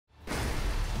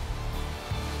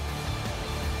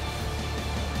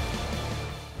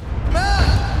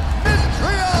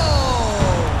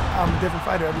different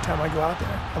fighter every time I go out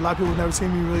there. A lot of people have never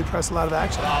seen me really press a lot of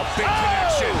action. Oh, big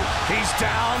connection. He's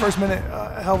down. First minute,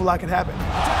 a hell of a lot can happen.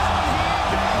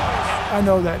 I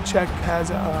know that Cheick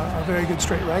has a very good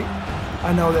straight right.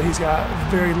 I know that he's got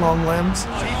very long limbs.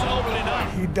 He's opening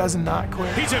up. He does not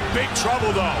quit. He's in big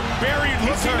trouble, though. Barry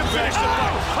looking to finish the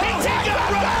fight. He got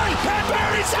Barry.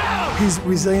 Barry's out. He's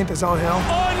resilient as all hell.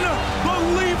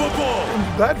 Unbelievable.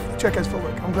 I'm glad Cheick has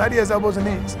footwork. I'm glad he has elbows and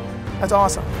knees. That's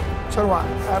awesome. So do I.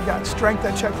 I've got strength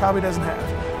that Cheick probably doesn't have.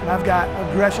 And I've got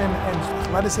aggression and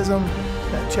athleticism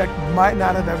that Cheick might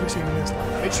not have ever seen in his life.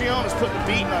 Mitrione is putting the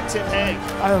beating on Tim Hague.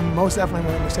 I am most definitely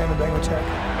willing to stand and bang with Cheick.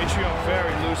 Mitrione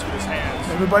very loose with his hands.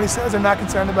 Everybody says they're not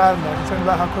concerned about it. I'm not concerned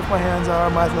about how quick my hands are,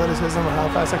 my athleticism, or how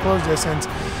fast I close distance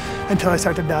until I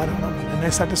start to doubt on them. And they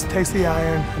start to taste the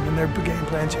iron, and then their game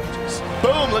plan changes.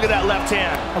 Boom, look at that left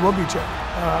hand. I will beat Cheick.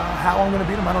 How I'm going to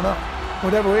beat him, I don't know.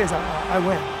 Whatever it is, I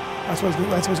win. That's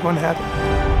what's going to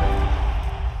happen.